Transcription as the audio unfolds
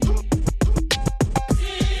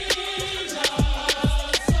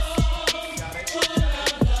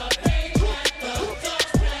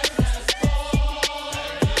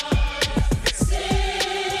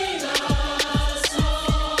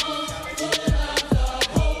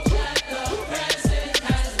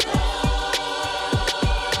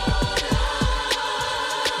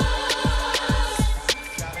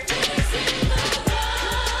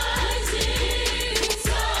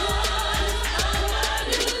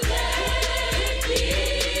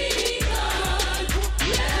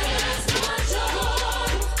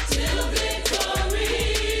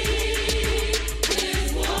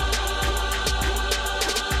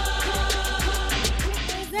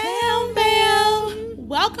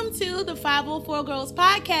Welcome to the 504 Girls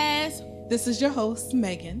Podcast. This is your host,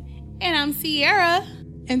 Megan. And I'm Sierra.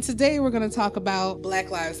 And today we're going to talk about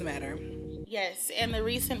Black Lives Matter. Yes, and the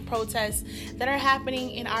recent protests that are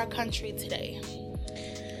happening in our country today.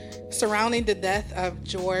 Surrounding the death of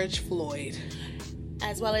George Floyd.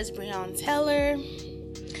 As well as Breonna Taylor.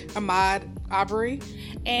 Ahmaud Arbery.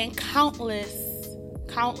 And countless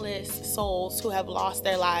souls who have lost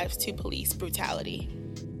their lives to police brutality.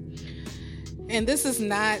 And this is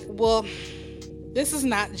not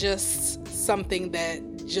just something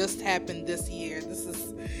that just happened this year. This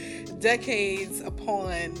is decades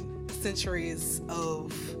upon centuries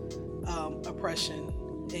of oppression.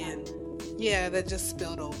 And yeah, that just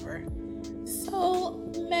spilled over. So,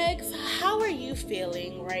 Megs, how are you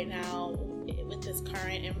feeling right now with this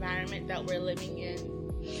current environment that we're living in?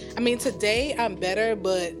 I mean, today I'm better,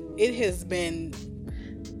 but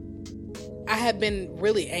I have been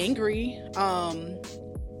really angry.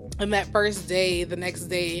 And that first day, the next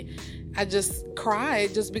day, I just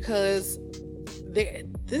cried just because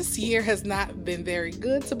this year has not been very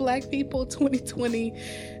good to Black people. 2020,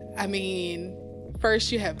 I mean,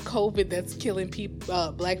 first you have COVID that's killing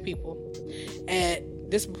Black people at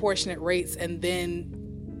disproportionate rates, and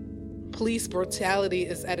then police brutality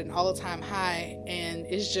is at an all-time high, and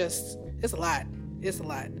it's a lot. It's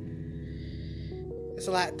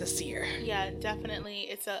a lot this year. Yeah, definitely.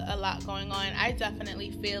 It's a lot going on. I definitely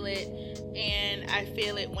feel it, and I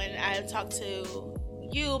feel it when I talk to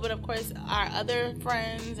you, but of course our other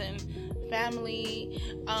friends and family.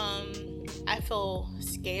 I feel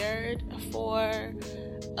scared for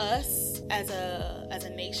us as a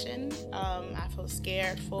nation. I feel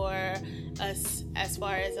scared for us as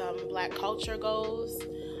far as Black culture goes.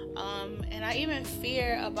 And I even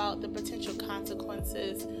fear about the potential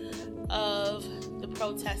consequences of the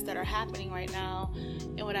protests that are happening right now.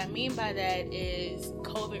 And what I mean by that is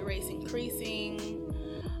COVID rates increasing,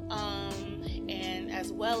 and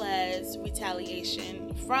as well as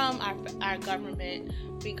retaliation from our government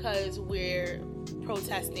because we're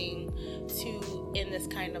protesting to end this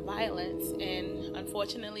kind of violence. And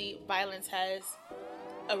unfortunately, violence has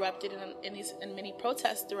erupted in many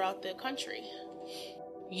protests throughout the country.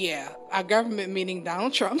 Yeah, our government, meaning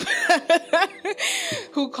Donald Trump,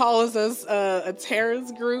 who calls us a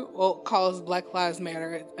terrorist group, calls Black Lives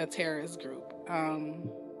Matter a terrorist group.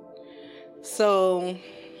 So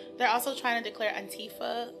they're also trying to declare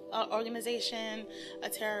Antifa organization a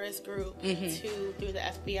terrorist group through the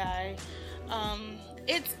FBI.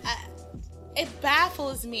 It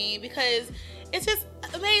baffles me because it's just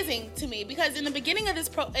amazing to me, because in the beginning of this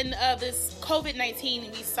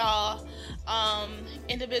COVID-19, we saw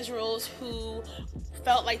individuals who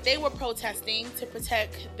felt like they were protesting to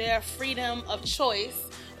protect their freedom of choice,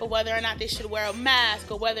 but whether or not they should wear a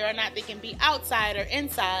mask or whether or not they can be outside or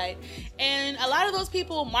inside. And a lot of those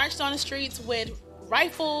people marched on the streets with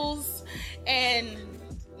rifles and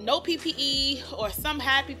no PPE, or some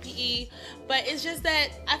had PPE, but it's just that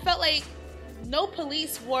I felt like no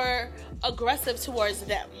police were aggressive towards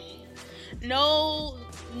them. No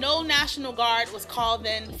National Guard was called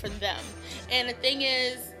in for them. And the thing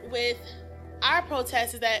is with our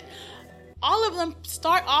protests is that all of them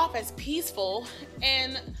start off as peaceful,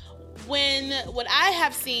 and what I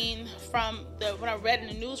have seen from what I read in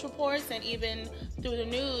the news reports and even through the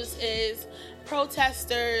news is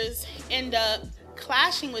protesters end up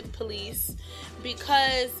clashing with police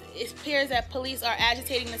because it appears that police are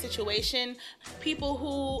agitating the situation. People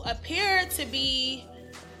who appear to be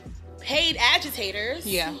paid agitators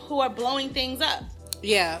who are blowing things up.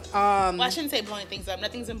 Yeah. Well, I shouldn't say blowing things up.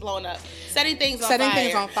 Nothing's been blown up. Setting things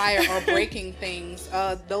on fire or breaking things.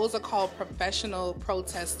 Those are called professional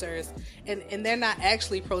protesters. And they're not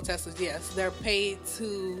actually protesters. Yes, they're paid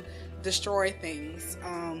to destroy things.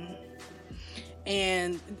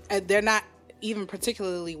 And they're not even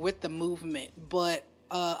particularly with the movement. But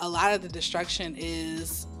a lot of the destruction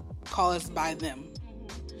is caused by them.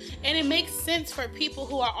 And it makes sense for people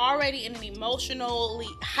who are already in an emotionally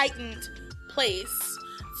heightened place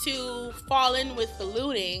to fall in with the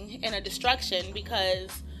looting and a destruction because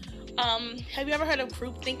have you ever heard of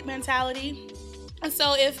groupthink mentality? And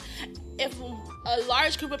so if a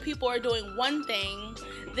large group of people are doing one thing,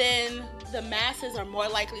 then the masses are more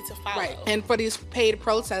likely to follow. Right. And for these paid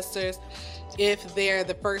protesters, if they're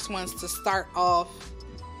the first ones to start off,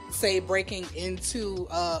 say, breaking into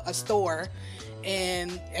a store,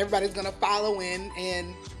 and everybody's gonna follow in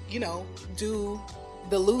and do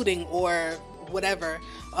the looting or whatever,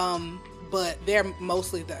 but they're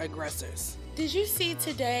mostly the aggressors. Did you see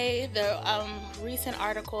today the recent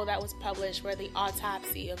article that was published where the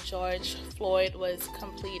autopsy of George Floyd was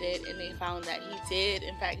completed, and they found that he did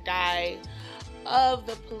in fact die of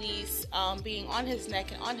the police being on his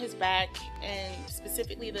neck and on his back, and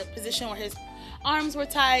specifically the position where his arms were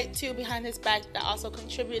tied to behind his back that also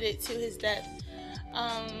contributed to his death.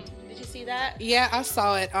 Did you see that? Yeah, I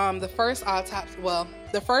saw it. The first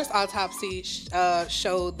autopsy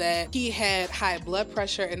showed that he had high blood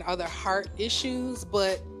pressure and other heart issues,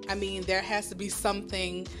 but I mean, there has to be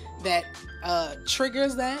something that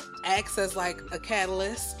triggers that, acts as like a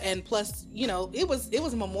catalyst, and plus, you know, it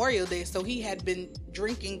was Memorial Day, so he had been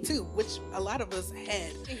drinking too, which a lot of us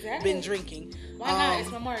had been drinking. Why not?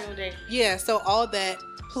 It's Memorial Day. Yeah, so all that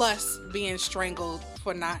plus being strangled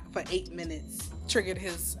for 8 minutes triggered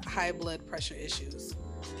his high blood pressure issues.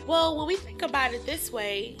 Well, when we think about it this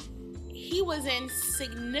way, he was in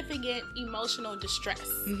significant emotional distress.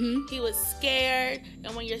 Mm-hmm. He was scared,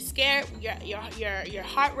 and when you're scared, your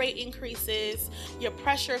heart rate increases, your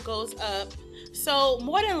pressure goes up. So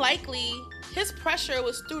more than likely, his pressure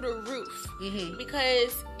was through the roof, mm-hmm.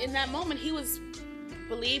 because in that moment he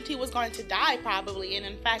believed he was going to die probably, and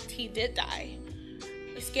in fact he did die.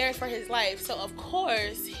 He's scared for his life, so of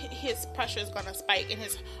course his pressure is going to spike and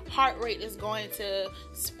his heart rate is going to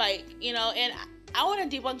spike, you know. And I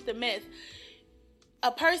want to debunk the myth.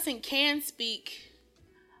 A person can speak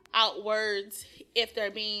out words if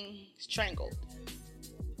they're being strangled.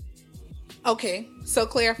 Okay, so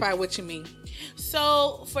clarify what you mean.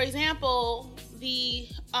 So, for example, the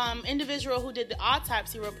individual who did the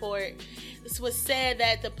autopsy report, this was said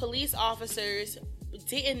that the police officers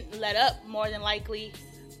didn't let up, more than likely,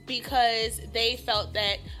 because they felt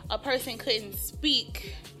that a person couldn't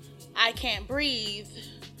speak "I can't breathe"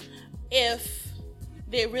 if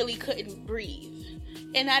they really couldn't breathe.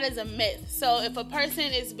 And that is a myth. So if a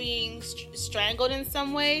person is being strangled in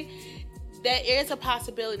some way, there is a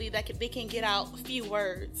possibility that they can get out a few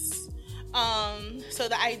words. So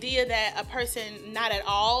the idea that a person not at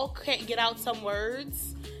all can't get out some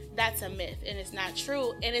words, that's a myth, and it's not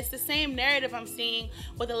true. And it's the same narrative I'm seeing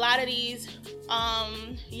with a lot of these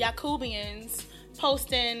Yakubians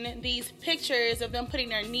posting these pictures of them putting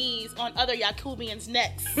their knees on other Yakubians'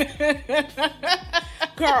 necks.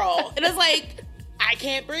 Girl. And it's like, I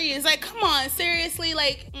can't breathe. It's like, come on, seriously?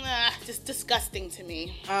 Like, just disgusting to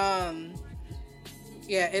me.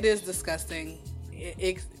 Yeah, it is disgusting.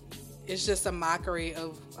 It's just a mockery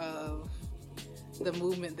of the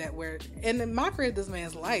movement that and the mockery of this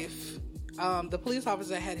man's life. The police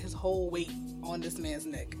officer had his whole weight on this man's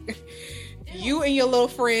neck. You and your little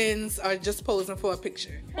friends are just posing for a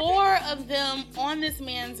picture. 4 of them on this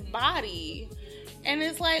man's body. And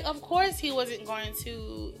it's like, of course he wasn't going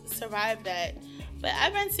to survive that. But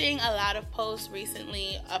I've been seeing a lot of posts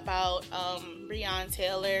recently about Breonna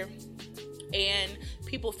Taylor and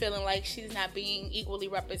people feeling like she's not being equally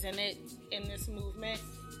represented in this movement.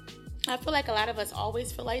 I feel like a lot of us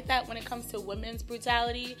always feel like that when it comes to women's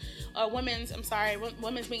brutality, or women's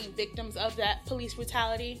being victims of that police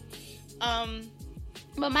brutality.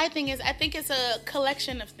 But my thing is, I think it's a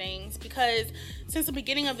collection of things, because since the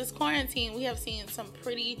beginning of this quarantine, we have seen some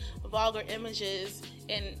pretty vulgar images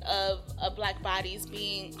of black bodies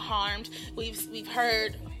being harmed. We've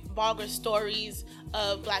heard vulgar stories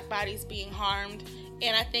of black bodies being harmed,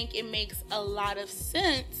 and I think it makes a lot of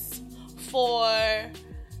sense for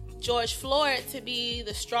George Floyd to be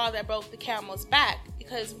the straw that broke the camel's back,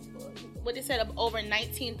 because what they said, over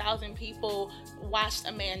 19,000 people watched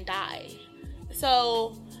a man die.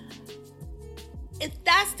 So if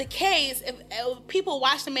that's the case, if people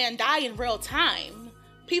watch the man die in real time,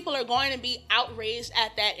 people are going to be outraged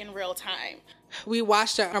at that in real time. We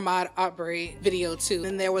watched the Ahmaud Arbery video too,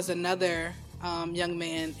 and there was another young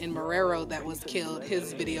man in Marrero that was killed.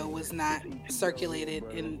 His video was not circulated,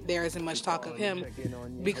 and there isn't much talk of him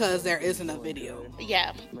because there isn't a video.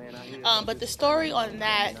 Yeah, but the story on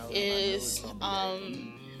that is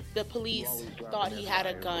the police thought he had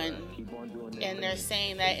a gun, and they're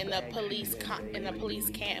saying that in the police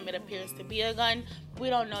cam it appears to be a gun. We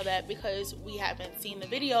don't know that because we haven't seen the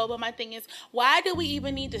video. But my thing is, why do we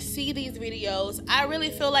even need to see these videos? I really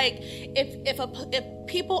feel like if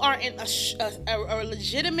people are in a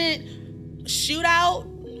legitimate shootout,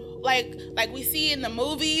 like we see in the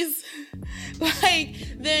movies, like,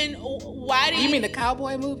 then why do you mean the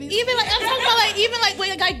cowboy movies? Even like, I'm talking about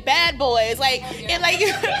like Bad Boys, like, and like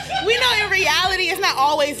we know in reality it's not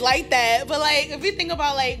always like that, but like if you think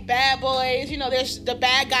about like Bad Boys, you know, there's the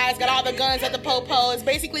bad guys got all the guns at the po-po. It's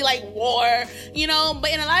basically like war, you know.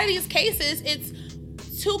 But in a lot of these cases, it's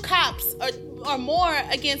 2 cops or more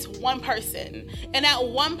against one person, and that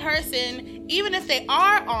one person even if they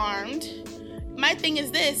are armed, my thing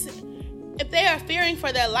is this: if they are fearing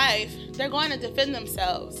for their life, they're going to defend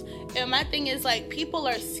themselves. And my thing is, like, people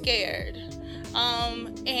are scared,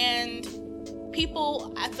 and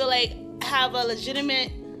people, I feel like, have a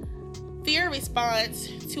legitimate fear response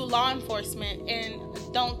to law enforcement and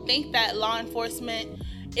don't think that law enforcement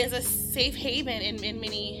is a safe haven in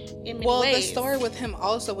many ways. Well, the story with him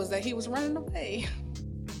also was that he was running away.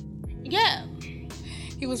 Yeah.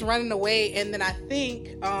 He was running away, and then I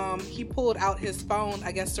think he pulled out his phone,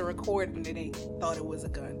 I guess, to record, and they thought it was a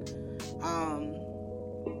gun.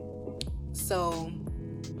 So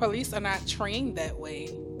police are not trained that way.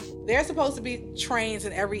 They're supposed to be trained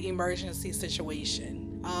in every emergency situation.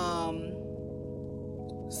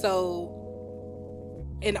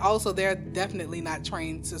 And also they're definitely not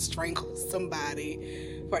trained to strangle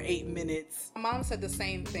somebody for 8 minutes. My mom said the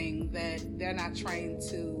same thing, that they're not trained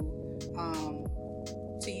to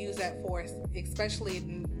use that force, especially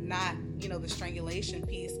not, the strangulation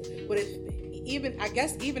piece. But even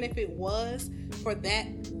if it was for that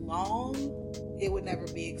long, it would never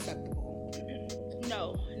be acceptable.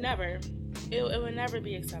 No, never. It would never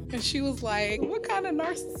be acceptable. And she was like, "What kind of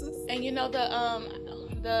narcissist?" And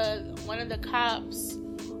the one of the cops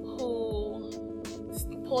who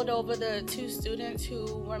pulled over the 2 students who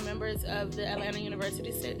were members of the Atlanta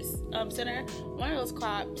University Center, one of those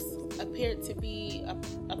cops appeared to be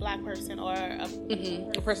a black person or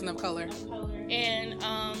a person of color. And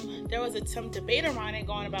there was some debate around it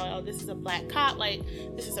going about, oh, this is a black cop, like,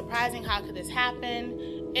 this is surprising, how could this happen?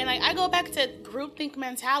 And like, I go back to groupthink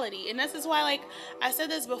mentality, and this is why, like, I said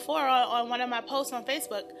this before on one of my posts on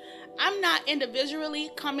Facebook, I'm not individually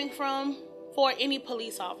coming for any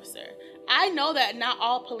police officer. I know that not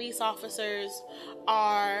all police officers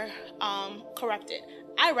are corrupted.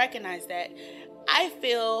 I recognize that. I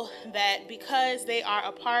feel that because they are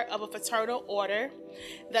a part of a fraternal order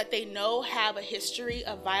that they know have a history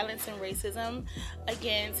of violence and racism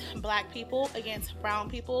against black people, against brown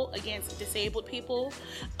people, against disabled people,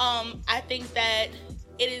 I think that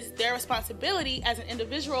it is their responsibility as an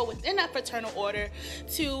individual within that fraternal order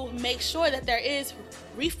to make sure that there is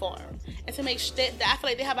reform, and to make sure that I feel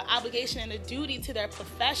like they have an obligation and a duty to their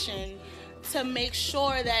profession to make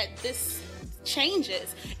sure that this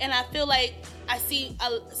changes. And I feel like I see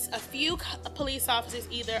a few police officers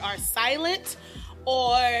either are silent,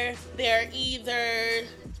 or they're either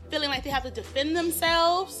feeling like they have to defend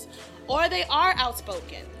themselves, or they are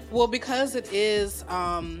outspoken. Well, because it is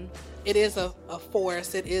a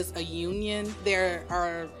force, it is a union, there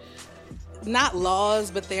are not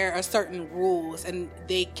laws, but there are certain rules, and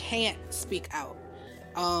they can't speak out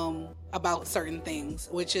about certain things,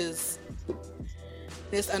 which is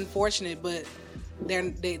unfortunate, but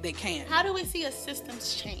they can't. How do we see a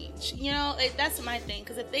systems change? That's my thing,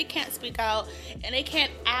 because if they can't speak out and they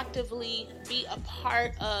can't actively be a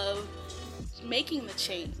part of making the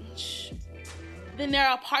change, then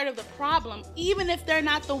they're a part of the problem, even if they're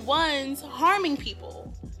not the ones harming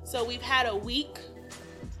people. So we've had a week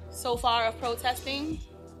so far of protesting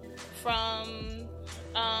from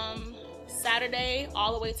Saturday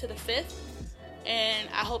all the way to the 5th, and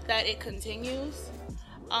I hope that it continues.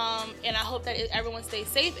 And I hope that everyone stays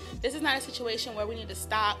safe. This is not a situation where we need to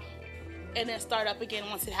stop and then start up again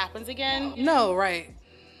once it happens again. No, right.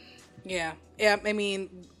 Yeah. I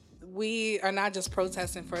mean, we are not just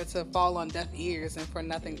protesting for it to fall on deaf ears and for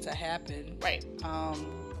nothing to happen. Right.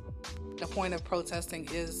 The point of protesting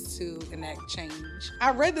is to enact change.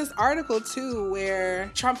 I read this article too where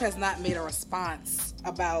Trump has not made a response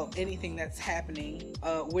about anything that's happening,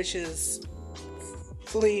 which is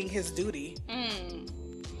fleeing his duty.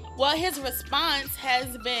 Well, his response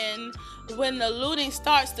has been, when the looting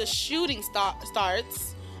starts, the shooting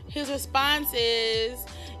starts. His response is,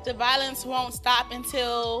 the violence won't stop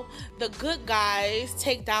until the good guys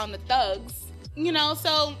take down the thugs.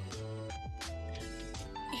 So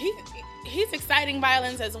he's exciting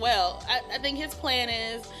violence as well. I think his plan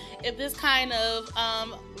is, if this kind of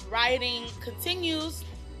rioting continues,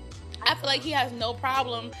 I feel like he has no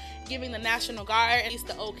problem giving the National Guard at least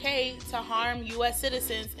the okay to harm U.S.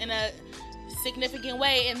 citizens in a significant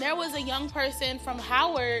way. And there was a young person from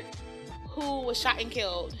Howard who was shot and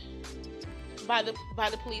killed by the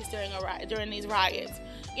police during these riots.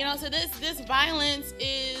 So this violence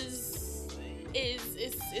is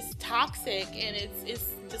toxic, and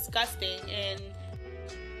it's disgusting, and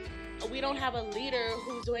we don't have a leader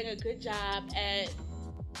who's doing a good job at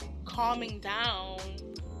calming down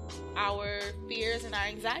our fears and our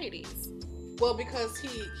anxieties. Well, because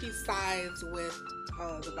he sides with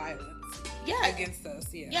the violence against us.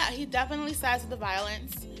 Yeah, he definitely sides with the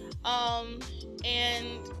violence.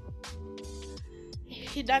 And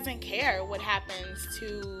he doesn't care what happens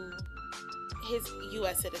to his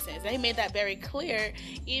U.S. citizens. They made that very clear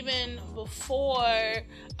even before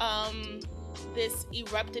this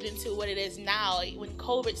erupted into what it is now. When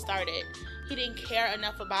COVID started, he didn't care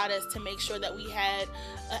enough about us to make sure that we had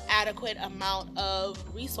an adequate amount of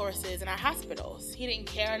resources in our hospitals. He didn't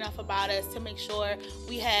care enough about us to make sure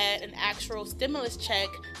we had an actual stimulus check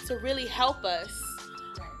to really help us.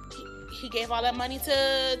 He gave all that money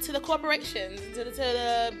to the corporations, to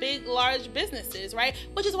the big, large businesses, right?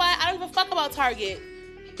 Which is why I don't even fuck about Target.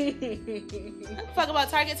 I don't fuck about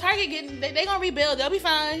Target. Target, they gonna rebuild. They'll be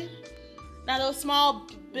fine. Now those small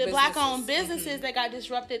black-owned businesses that got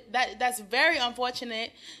disrupted, that's very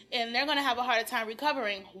unfortunate, and they're gonna have a harder time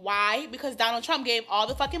recovering. Why? Because Donald Trump gave all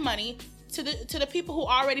the fucking money to the people who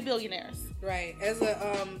are already billionaires. Right. As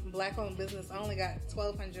a black-owned business, I only got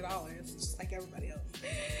 $1,200, just like everybody else.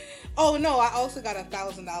 Oh no, I also got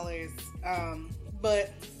 $1,000.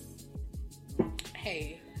 But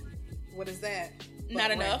hey, what is that? Not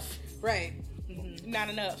enough. Right. Mm-hmm. Not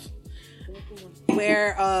enough.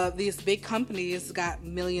 Where these big companies got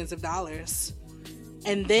millions of dollars,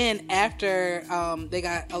 and then after they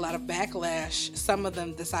got a lot of backlash, some of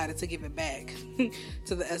them decided to give it back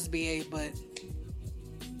to the SBA. But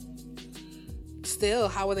still,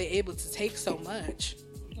 how were they able to take so much?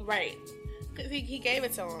 Right. Because he gave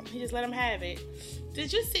it to them. He just let them have it.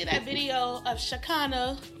 Did you see that video of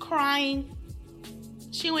Shekinah crying?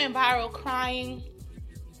 She went viral crying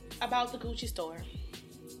about the Gucci store.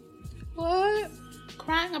 What?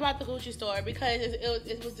 Crying about the Gucci store because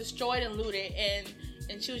it was destroyed and looted,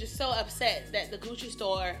 and she was just so upset that the Gucci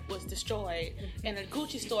store was destroyed, and the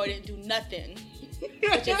Gucci store didn't do nothing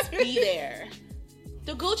but just be there.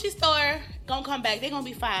 The Gucci store gonna come back. They're gonna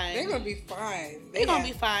be fine. They're gonna be fine. They're gonna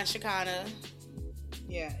be fine, Shekinah.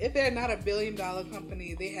 Yeah, if they're not a $1 billion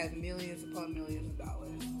company, they have millions upon millions of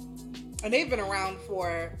dollars, and they've been around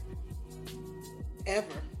for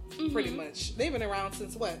ever, pretty much. They've been around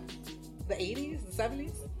since what? The 80s, the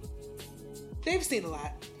 70s? They've seen a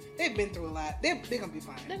lot. They've been through a lot. They're gonna be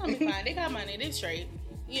fine. They're gonna be fine. They got money. They're straight.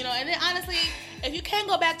 You know, and then honestly, if you can't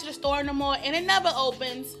go back to the store no more and it never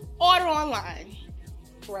opens, order online.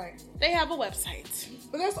 Right. They have a website.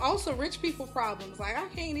 But that's also rich people problems. Like, I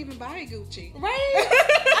can't even buy Gucci. Right?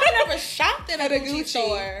 I never shopped in a Gucci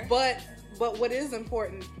store. But what is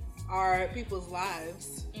important are people's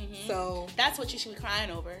lives. Mm-hmm. So that's what you should be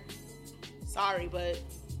crying over. Sorry, but it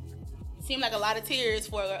seemed like a lot of tears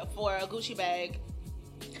for a Gucci bag.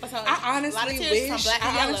 I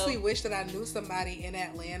honestly wish that I knew somebody in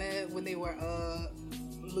Atlanta when they were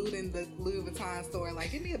looting the Louis Vuitton store.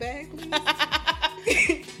 Like, give me a bag,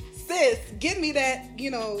 please. Sis, give me that,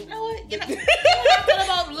 You know what? You know what I feel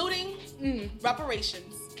about looting?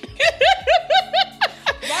 Reparations.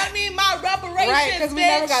 I need my reparations, right, because we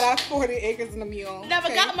never got our 40 acres and a mule. Never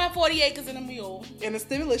got my 40 acres and a mule. And a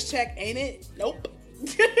stimulus check, ain't it? Nope.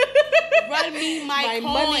 Run me my coins.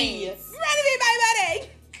 Money. Run me my money.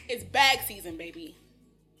 It's bag season, baby.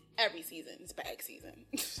 Every season is bag season.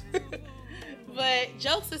 But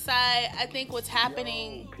jokes aside, I think what's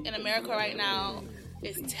happening in America right now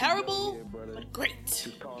is terrible, but great.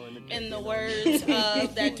 In the words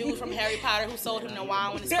of that dude from Harry Potter who sold him the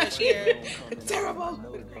wine in his first year. Terrible.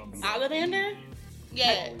 Ollivander?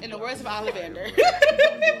 Yeah, in the words of Ollivander.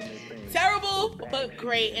 Terrible, but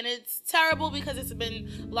great. And it's terrible because it's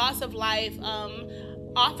been loss of life.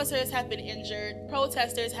 Officers have been injured.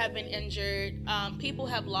 Protesters have been injured. People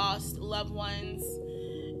have lost loved ones.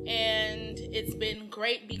 And it's been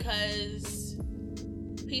great because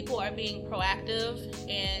people are being proactive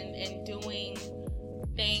and doing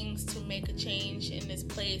things to make a change in this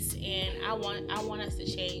place. And I want us to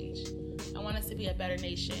change. I want us to be a better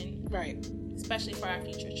nation. Right. Especially for our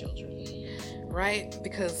future children. Right,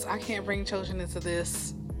 because I can't bring children into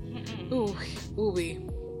this. Ooh, wee.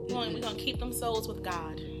 We're gonna keep them souls with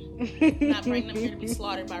God. Not bring them here to be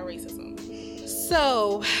slaughtered by racism.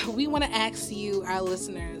 So, we want to ask you, our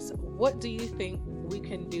listeners, what do you think we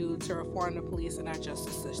can do to reform the police and our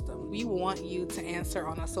justice system? We want you to answer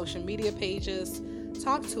on our social media pages.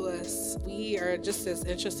 Talk to us. We are just as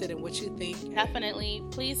interested in what you think. Definitely.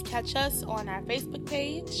 Please catch us on our Facebook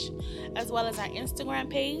page as well as our Instagram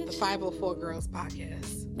page. The 504 Girls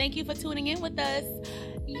Podcast. Thank you for tuning in with us.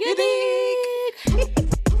 Yippee!